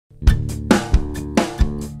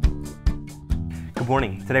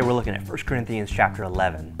morning. Today we're looking at 1 Corinthians chapter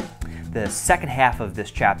 11. The second half of this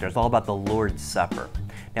chapter is all about the Lord's Supper.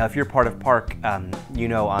 Now, if you're part of Park, you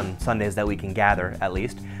know on Sundays that we can gather, at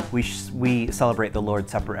least. We celebrate the Lord's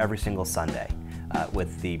Supper every single Sunday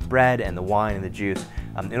with the bread and the wine and the juice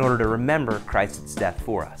in order to remember Christ's death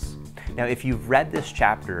for us. Now, if you've read this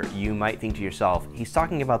chapter, you might think to yourself, he's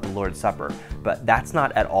talking about the Lord's Supper, but that's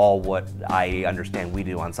not at all what I understand we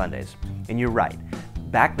do on Sundays. And you're right.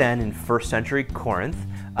 Back then in first century Corinth,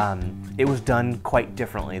 it was done quite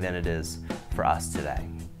differently than it is for us today.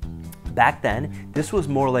 Back then, this was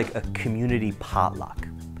more like a community potluck.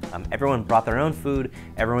 Everyone brought their own food,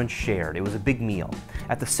 everyone shared. It was a big meal.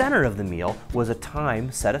 At the center of the meal was a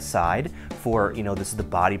time set aside for, this is the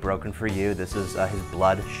body broken for you, this is his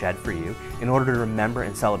blood shed for you, in order to remember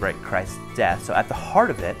and celebrate Christ's death. So at the heart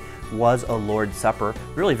of it was a Lord's Supper,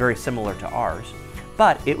 really very similar to ours,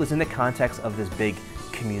 but it was in the context of this big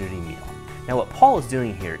community meal. Now, what Paul is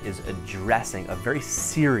doing here is addressing a very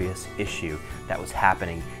serious issue that was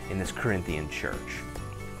happening in this Corinthian church.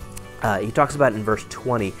 He talks about in verse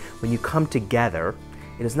 20, when you come together,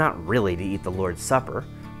 it is not really to eat the Lord's Supper.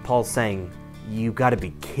 Paul's saying, you've got to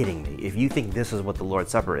be kidding me. If you think this is what the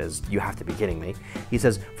Lord's Supper is, you have to be kidding me. He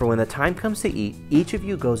says, for when the time comes to eat, each of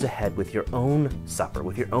you goes ahead with your own supper,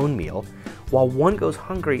 with your own meal, while one goes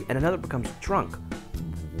hungry and another becomes drunk.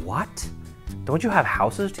 What? Don't you have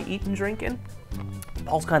houses to eat and drink in?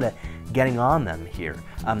 Paul's kind of getting on them here.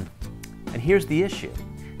 And here's the issue.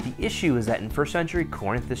 The issue is that in first century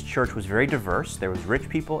Corinth, this church was very diverse. There was rich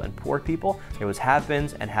people and poor people. There was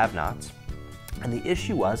have-beens and have-nots. And the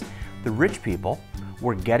issue was the rich people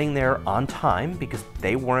were getting there on time because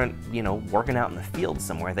they weren't, working out in the field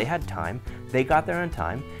somewhere. They had time. They got there on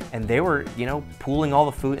time, and they were, pooling all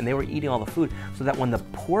the food, and they were eating all the food, so that when the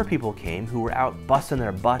poor people came, who were out busting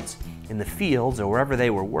their butts in the fields or wherever they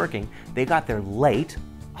were working, they got there late,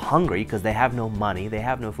 hungry, because they have no money, they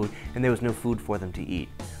have no food, and there was no food for them to eat.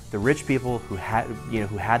 The rich people who had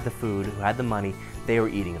the food, who had the money, they were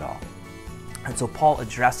eating it all. And so Paul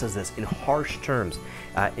addresses this in harsh terms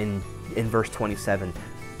in verse 27,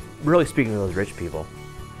 really speaking to those rich people.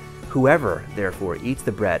 Whoever, therefore, eats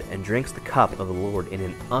the bread and drinks the cup of the Lord in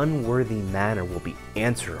an unworthy manner will be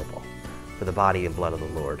answerable for the body and blood of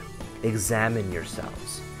the Lord. Examine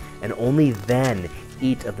yourselves, and only then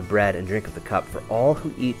eat of the bread and drink of the cup. For all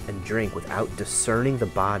who eat and drink without discerning the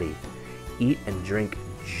body, eat and drink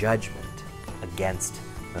judgment against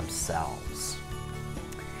themselves.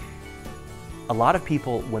 A lot of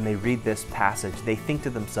people, when they read this passage, they think to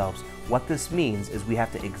themselves, what this means is we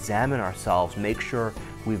have to examine ourselves, make sure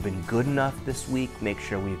we've been good enough this week, make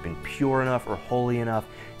sure we've been pure enough or holy enough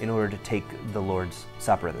in order to take the Lord's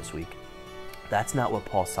Supper this week. That's not what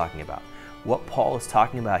Paul's talking about. What Paul is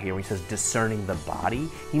talking about here when he says discerning the body,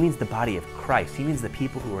 he means the body of Christ. He means the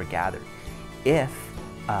people who are gathered. If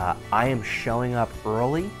I am showing up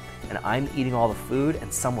early and I'm eating all the food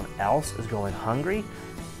and someone else is going hungry,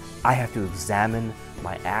 I have to examine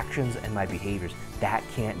my actions and my behaviors. That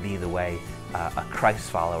can't be the way a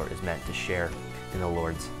Christ follower is meant to share in the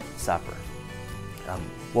Lord's Supper.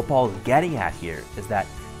 What Paul is getting at here is that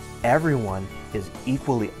everyone is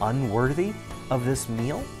equally unworthy of this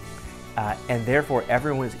meal, and therefore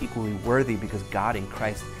everyone is equally worthy because God in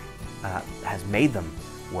Christ has made them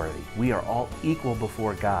worthy. We are all equal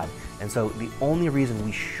before God. And so the only reason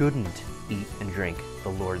we shouldn't eat and drink the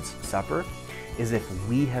Lord's Supper is if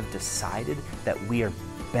we have decided that we are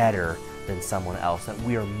better than someone else, that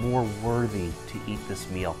we are more worthy to eat this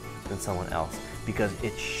meal than someone else, because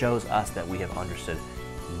it shows us that we have understood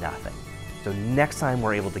nothing. So next time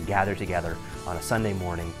we're able to gather together on a Sunday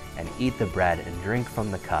morning and eat the bread and drink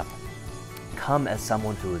from the cup, come as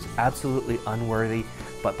someone who is absolutely unworthy,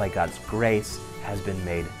 but by God's grace has been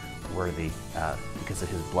made worthy because of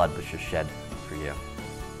his blood which was shed for you.